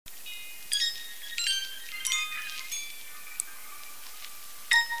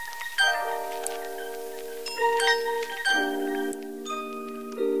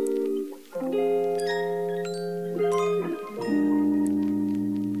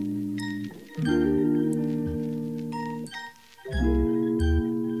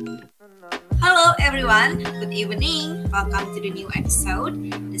everyone, good evening. Welcome to the new episode,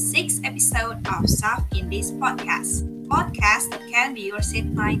 the sixth episode of Self in this podcast that can be your seat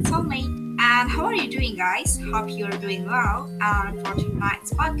night soulmate. And how are you doing, guys? Hope you're doing well. And for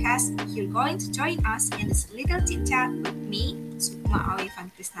tonight's podcast, you're going to join us in this little chit chat with me, Sukma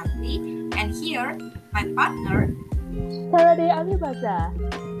Alifan Krisnanti, and here, my partner. Saturday Alibaza.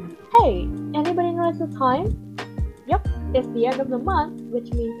 Hey, anybody knows the time? Yep, it's the end of the month, which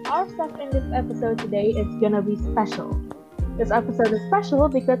means our stuff in this episode today is gonna be special. This episode is special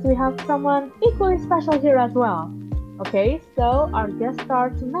because we have someone equally special here as well. Okay, so our guest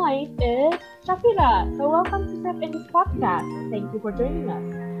star tonight is Shafira. So welcome to Step in this podcast. Thank you for joining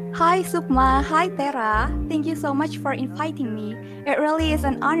us. Hi Sukma, hi Tera. Thank you so much for inviting me. It really is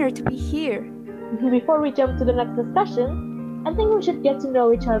an honor to be here. Before we jump to the next discussion, I think we should get to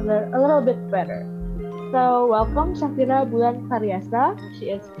know each other a little bit better. So, welcome Shafira Bulan Karyasa.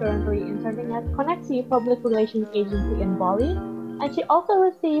 She is currently interning at Koneksi Public Relations Agency in Bali, and she also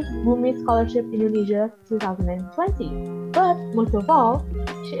received Bumi Scholarship Indonesia 2020. But most of all,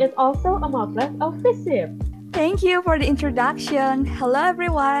 she is also a Mapres of FISIP. Thank you for the introduction. Hello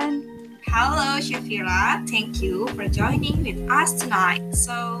everyone. Hello, Shafira. Thank you for joining with us tonight.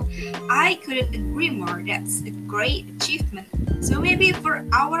 So, I couldn't agree more. That's a great achievement. So, maybe for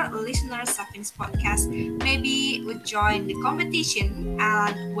our listeners of this podcast, maybe would join the competition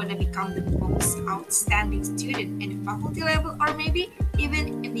and want to become the most outstanding student in the faculty level, or maybe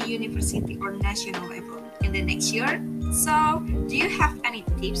even in the university or national level in the next year. So, do you have any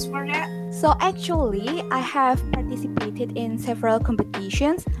tips for that? So actually, I have participated in several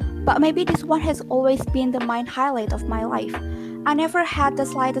competitions, but maybe this one has always been the main highlight of my life. I never had the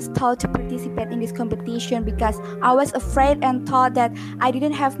slightest thought to participate in this competition because I was afraid and thought that I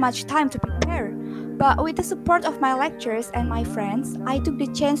didn't have much time to prepare. But with the support of my lecturers and my friends, I took the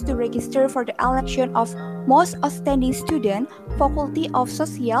chance to register for the election of Most Outstanding Student, Faculty of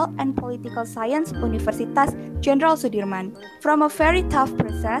Social and Political Science, Universitas Jenderal Sudirman. From a very tough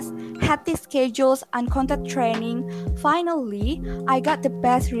process, hectic schedules, uncounted training, finally, I got the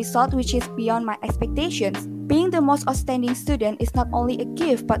best result which is beyond my expectations. Being the most outstanding student is not only a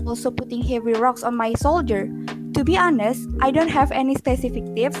gift but also putting heavy rocks on my shoulder. To be honest, I don't have any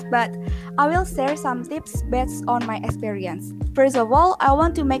specific tips, but I will share some tips based on my experience. First of all, I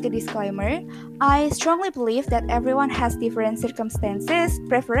want to make a disclaimer. I strongly believe that everyone has different circumstances,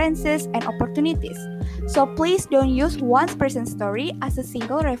 preferences, and opportunities. So please don't use one person's story as a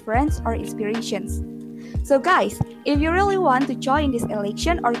single reference or inspirations. So guys, if you really want to join this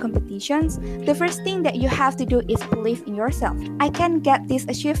election or competitions, the first thing that you have to do is believe in yourself. I can get this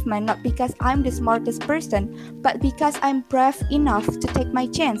achievement not because I'm the smartest person, but because I'm brave enough to take my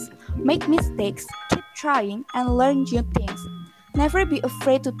chance, make mistakes, keep trying, and learn new things. Never be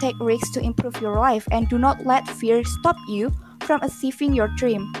afraid to take risks to improve your life, and do not let fear stop you from achieving your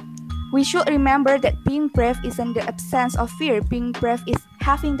dream. We should remember that being brave isn't the absence of fear. Being brave is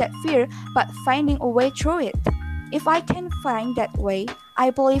having that fear but finding a way through it. If I can find that way, I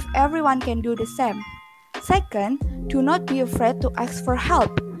believe everyone can do the same. Second, do not be afraid to ask for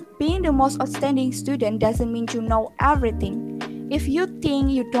help. Being the most outstanding student doesn't mean you know everything. If you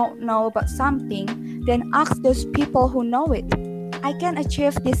think you don't know about something, then ask those people who know it. I can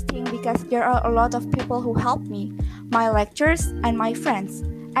achieve this thing because there are a lot of people who help me, my lecturers and my friends.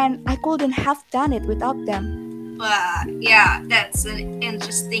 And I couldn't have done it without them. Well, yeah, that's an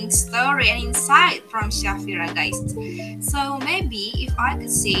interesting story and insight from Shafira, guys. So maybe if I could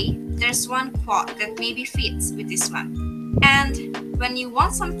say, there's one quote that maybe fits with this one. And when you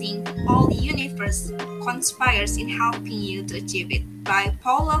want something, all the universe conspires in helping you to achieve it. By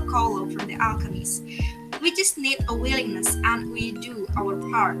Paulo Coelho from The Alchemist. We just need a willingness and we do our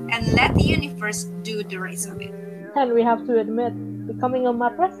part and let the universe do the rest of it. And we have to admit, becoming a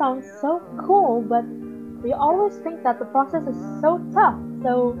Mapres sounds so cool, but we always think that the process is so tough.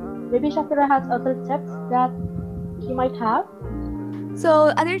 So maybe Shafira has other tips that she might have.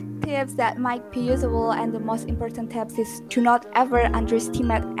 So other tips that might be useful and the most important tips is do not ever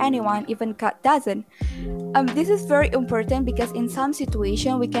underestimate anyone, even God doesn't. This is very important because in some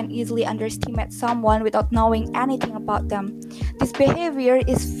situations we can easily underestimate someone without knowing anything about them. This behavior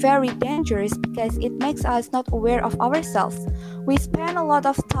is very dangerous because it makes us not aware of ourselves. We spend a lot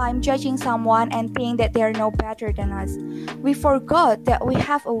of time judging someone and think that they are no better than us. We forgot that we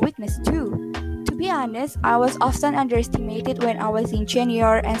have a weakness too. To be honest, I was often underestimated when I was in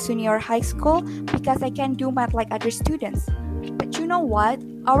junior and senior high school because I can't do math like other students. But you know what?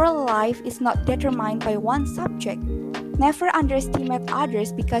 Our life is not determined by one subject. Never underestimate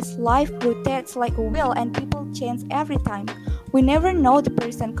others because life rotates like a wheel and people change every time. We never know the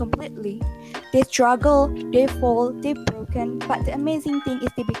person completely. They struggle, they fall, they're broken, but the amazing thing is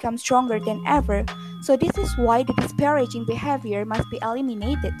they become stronger than ever. So this is why the disparaging behavior must be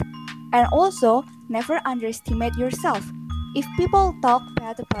eliminated. And also, never underestimate yourself. If people talk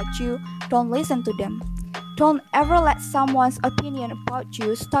bad about you, don't listen to them. Don't ever let someone's opinion about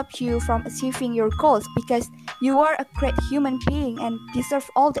you stop you from achieving your goals because you are a great human being and deserve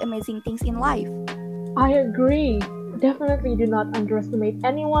all the amazing things in life. I agree. Definitely do not underestimate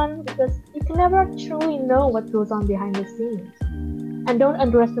anyone because you can never truly know what goes on behind the scenes. And don't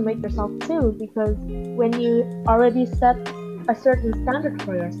underestimate yourself too because when you already set a certain standard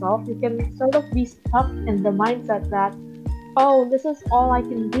for yourself, you can sort of be stuck in the mindset that, oh, this is all I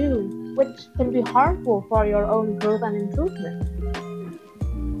can do, which can be harmful for your own growth and improvement.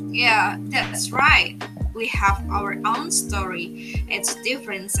 Yeah, that's right. We have our own story. It's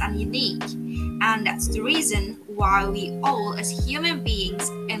different and unique. And that's the reason why we all, as human beings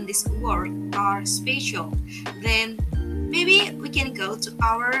in this world, are special. Then maybe we can go to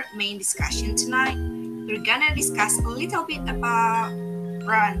our main discussion tonight. We're gonna discuss a little bit about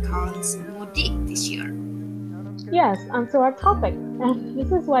pro and cons mudik this year. Yes, and so our topic, and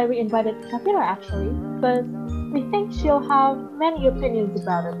this is why we invited Shakira actually, because we think she'll have many opinions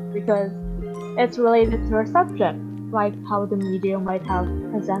about it because it's related to her subject, like how the media might have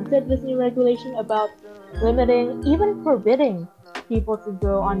presented this new regulation about limiting, even forbidding people to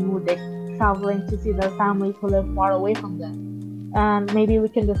go on mudik, traveling to see their families who live far away from them. And maybe we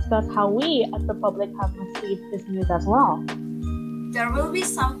can discuss how we, as the public, have received this news as well. There will be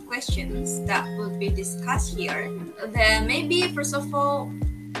some questions that will be discussed here. Then maybe first of all,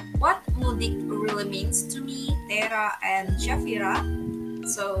 what mudik really means to me, Tera and Shafira.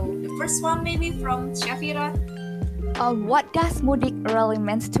 So the first one maybe from Shafira. What does mudik really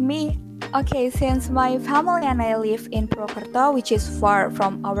means to me? Okay, since my family and I live in Purwokerto, which is far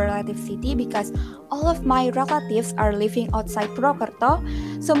from our relative city because all of my relatives are living outside Purwokerto,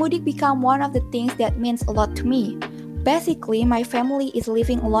 so mudik become one of the things that means a lot to me. Basically, my family is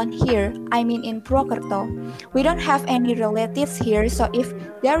living alone here, I mean in Purwokerto. We don't have any relatives here, so if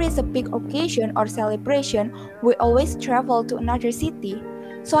there is a big occasion or celebration, we always travel to another city.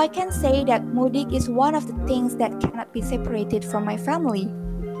 So I can say that mudik is one of the things that cannot be separated from my family.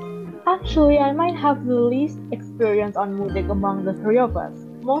 Actually, I might have the least experience on mudik among the three of us.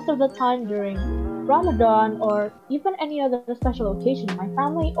 Most of the time during Ramadan or even any other special occasion, my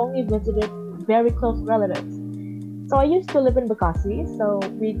family only visited very close relatives. So I used to live in Bekasi, so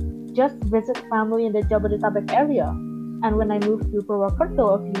we just visit family in the Jabodetabek area. And when I moved to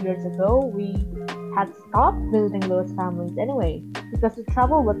Purwokerto a few years ago, we had stopped visiting those families anyway, because the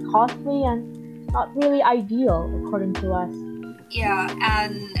travel was costly and not really ideal according to us. Yeah,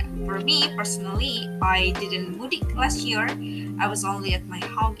 and for me personally, I didn't mudik last year. I was only at my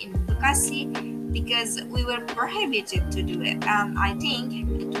home in Bekasi because we were prohibited to do it. And I think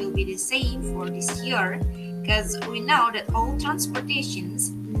it will be the same for this year because we know that all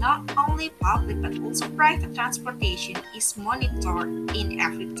transportations, not only public but also private transportation, is monitored in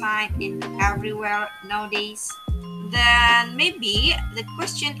every time and everywhere nowadays. Then maybe the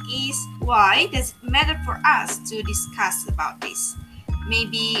question is, why does it matter for us to discuss about this?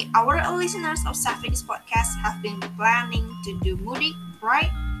 Maybe our listeners of Safi's podcast have been planning to do mudik, right?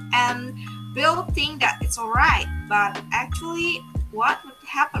 And we'll think that it's alright, but actually, what would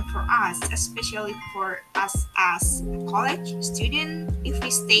happen for us, especially for us as a college student, if we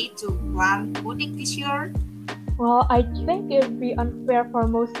stay to plan mudik this year? Well, I think it would be unfair for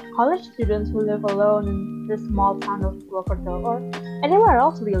most college students who live alone in this small town of Purwokerto or anywhere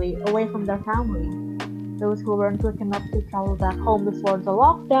else really, away from their family. Those who weren't quick enough to travel back home before the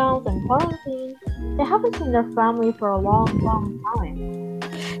lockdowns and quarantine, they haven't seen their family for a long, long time.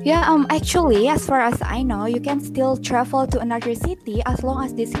 Yeah, actually, as far as I know, you can still travel to another city as long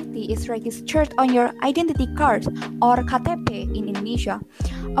as the city is registered on your identity card or KTP in Indonesia.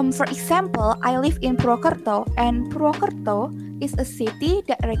 For example, I live in Purwokerto, and Purwokerto is a city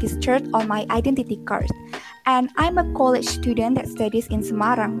that registered on my identity card. And I'm a college student that studies in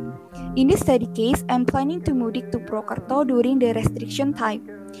Semarang. In this study case, I'm planning to mudik to Purwokerto during the restriction time.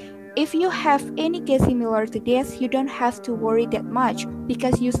 If you have any case similar to this, you don't have to worry that much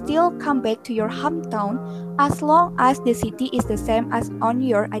because you still come back to your hometown as long as the city is the same as on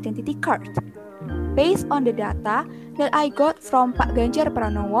your identity card. Based on the data that I got from Pak Ganjar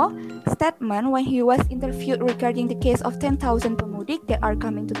Pranowo statement when he was interviewed regarding the case of 10,000 pemudik that are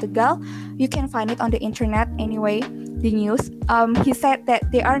coming to Tegal, you can find it on the internet anyway, the news. He said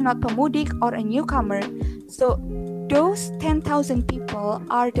that they are not pemudik or a newcomer. So those 10,000 people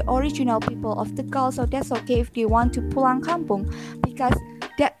are the original people of Tegal, so that's okay if they want to pulang kampung, because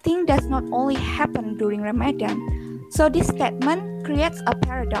that thing does not only happen during Ramadan. So this statement creates a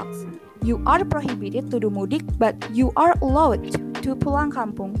paradox. You are prohibited to do mudik, but you are allowed to pulang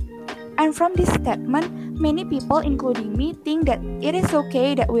kampung. And from this statement, many people, including me, think that it is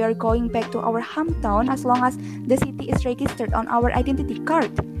okay that we are going back to our hometown as long as the city is registered on our identity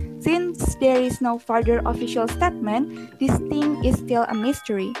card. Since there is no further official statement, this thing is still a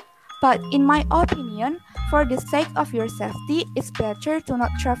mystery. But in my opinion, for the sake of your safety, it's better to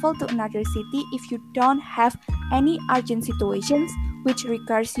not travel to another city if you don't have any urgent situations which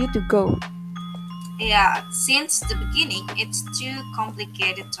requires you to go. Yeah, since the beginning, it's too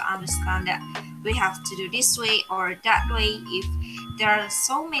complicated to understand that we have to do this way or that way if there are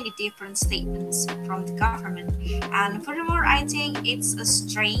so many different statements from the government. And furthermore, I think it's a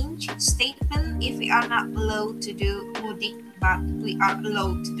strange statement if we are not allowed to do mudik, but we are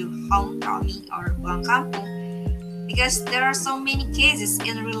allowed to do homecoming or pulang kampung. Because there are so many cases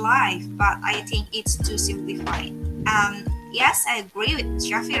in real life, but I think it's too simplified. Yes, I agree with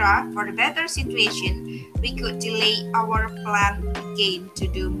Shafira. For the better situation, we could delay our plan again to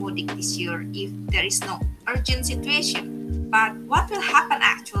do mudik this year if there is no urgent situation. But what will happen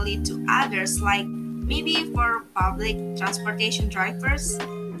actually to others, like maybe for public transportation drivers?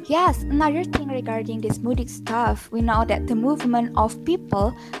 Yes, another thing regarding this mudik stuff, we know that the movement of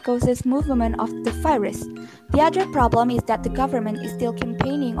people causes movement of the virus. The other problem is that the government is still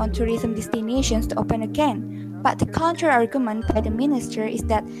campaigning on tourism destinations to open again. But the counter argument by the minister is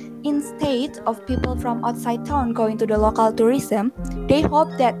that instead of people from outside town going to the local tourism, they hope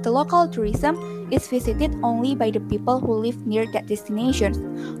that the local tourism is visited only by the people who live near that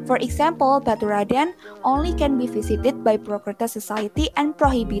destination. For example, Baturaden only can be visited by Purwokerto society and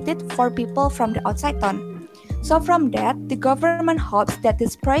prohibited for people from the outside town. So from that, the government hopes that the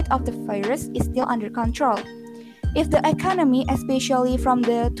spread of the virus is still under control. If the economy, especially from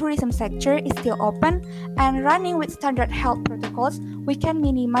the tourism sector, is still open and running with standard health protocols, we can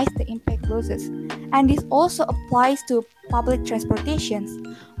minimize the impact losses. And this also applies to public transportations.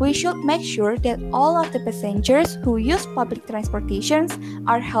 We should make sure that all of the passengers who use public transportations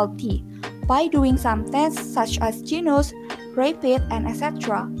are healthy by doing some tests such as Genos, Rapid, and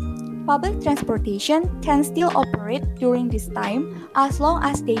etc. Public transportation can still operate during this time as long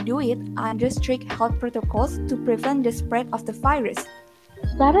as they do it under strict health protocols to prevent the spread of the virus.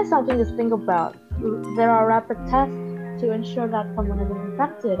 That is something to think about. There are rapid tests to ensure that someone isn't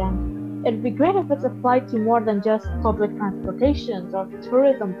infected, and it'd be great if it's applied to more than just public transportations or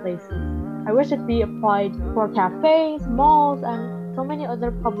tourism places. I wish it'd be applied for cafes, malls, and so many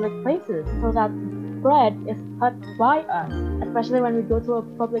other public places so that spread is cut by us, especially when we go to a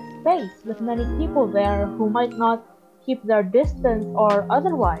public space with many people there who might not keep their distance or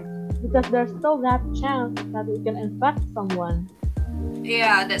otherwise, because there's still that chance that we can infect someone.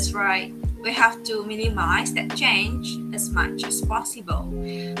 Yeah, that's right. We have to minimize that change as much as possible.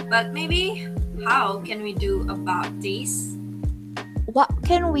 But maybe how can we do about this? What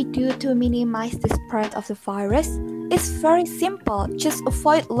can we do to minimize the spread of the virus? It's very simple. Just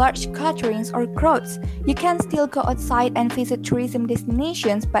avoid large gatherings or crowds. You can still go outside and visit tourism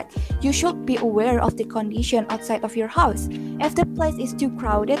destinations, but you should be aware of the condition outside of your house. If the place is too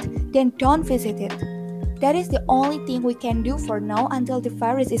crowded, then don't visit it. That is the only thing we can do for now until the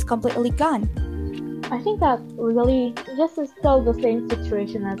virus is completely gone. I think that really this is still the same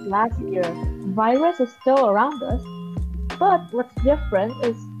situation as last year. Virus is still around us, but what's different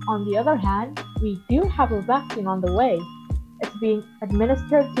is, on the other hand, we do have a vaccine on the way. It's being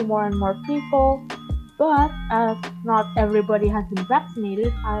administered to more and more people, but as not everybody has been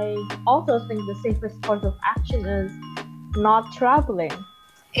vaccinated, I also think the safest course of action is not traveling.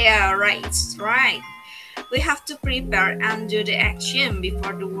 Yeah, right. We have to prepare and do the action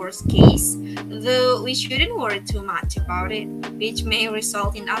before the worst case, though we shouldn't worry too much about it, which may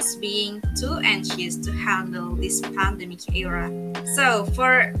result in us being too anxious to handle this pandemic era. So,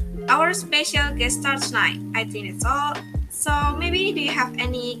 for our special guest star tonight, I think it's all. So, maybe do you have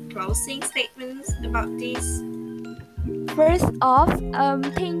any closing statements about this? First off,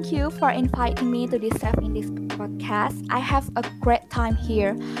 thank you for inviting me to this in this podcast. I have a great time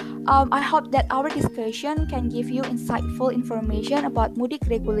here. I hope that our discussion can give you insightful information about mudik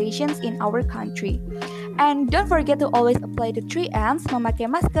regulations in our country. And don't forget to always apply the 3 M's, memakai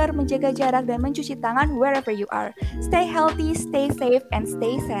masker, menjaga jarak, dan mencuci tangan wherever you are. Stay healthy, stay safe, and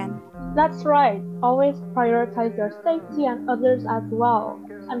stay sane. That's right. Always prioritize your safety and others as well.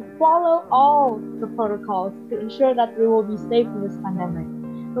 And follow all the protocols to ensure that we will be safe in this pandemic,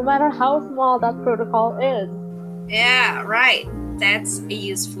 no matter how small that protocol is. Yeah, right. That's a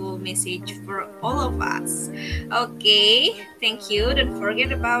useful message for all of us. Okay, thank you. Don't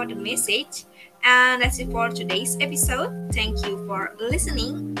forget about the message. And that's it for today's episode. Thank you for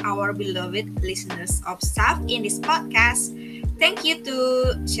listening, our beloved listeners of Staff in this podcast. Thank you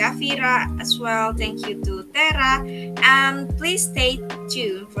to Shafira as well. Thank you to Tara. And please stay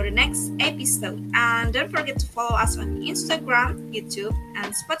tuned for the next episode. And don't forget to follow us on Instagram, YouTube,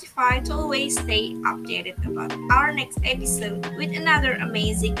 and Spotify to always stay updated about our next episode with another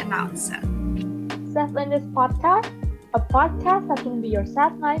amazing announcer. Seth in this podcast, a podcast that can be your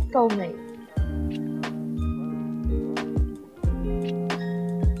sad night soulmate.